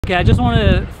Okay, I just want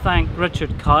to thank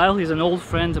Richard Kyle. He's an old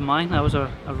friend of mine. I was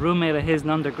a roommate of his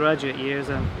in undergraduate years,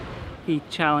 and he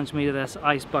challenged me to this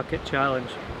ice bucket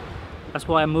challenge. That's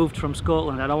why I moved from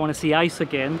Scotland. I don't want to see ice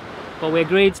again. But we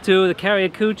agreed to the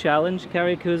Carriacou challenge.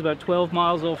 Carriacou is about 12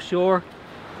 miles offshore.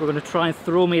 We're going to try and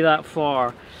throw me that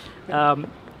far.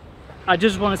 I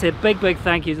just want to say a big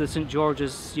thank you to the St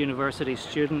George's University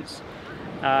students.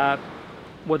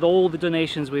 With all the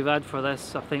donations we've had for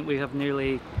this, I think we have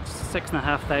nearly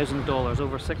 $6,500,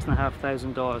 over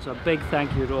 $6,500. So a big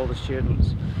thank you to all the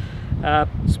students.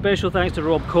 Special thanks to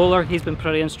Rob Koehler. He's been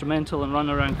pretty instrumental in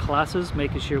running around classes,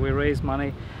 making sure we raise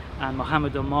money. And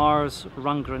Mohammed Omar's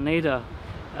Run Grenada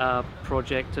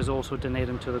project is also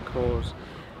donating to the cause.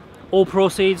 All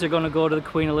proceeds are going to go to the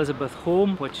Queen Elizabeth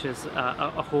Home, which is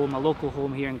a local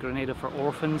home here in Grenada for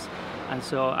orphans. And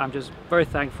so I'm just very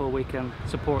thankful we can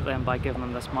support them by giving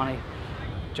them this money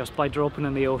just by dropping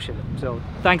in the ocean. So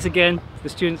thanks again to the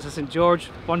students of St George.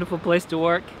 Wonderful place to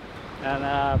work, and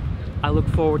I look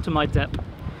forward to my dip. 1,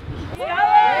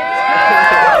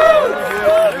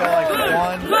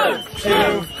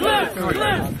 2, 3.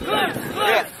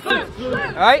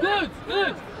 Alright?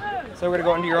 So we're going to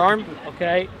go into your arm.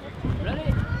 Okay. Ready?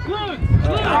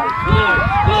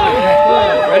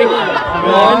 1,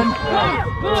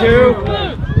 2, 3.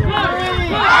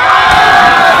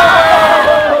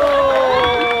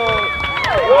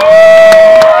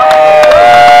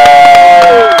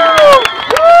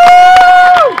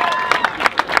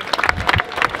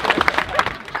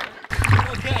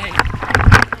 Okay.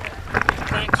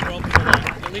 Thanks, Rob, for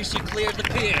that. At least you cleared the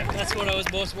pier. That's what I was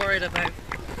most worried about.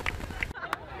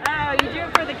 Oh, you do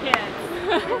it for the kids.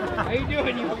 How you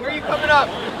doing? Where are you coming up?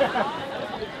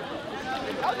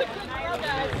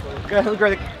 Good, look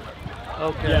right.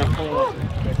 Okay. Yeah.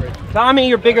 Tommy,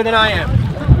 you're bigger than I am.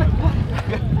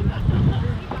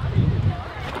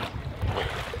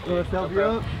 You want to help you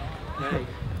up? Hey.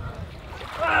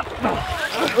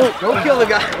 Oh, don't kill the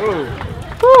guy.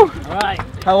 All right.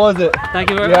 How was it? Thank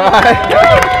you very much.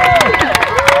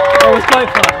 It was quite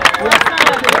fun.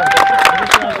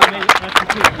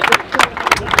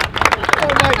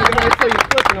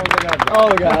 Oh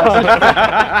my God.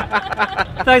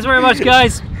 Thanks very much,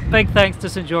 guys. Big thanks to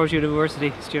St George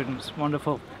University students.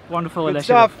 Wonderful Good initiative.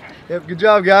 stuff. Yep, good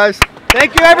job, guys.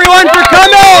 Thank you, everyone, for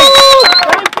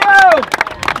coming.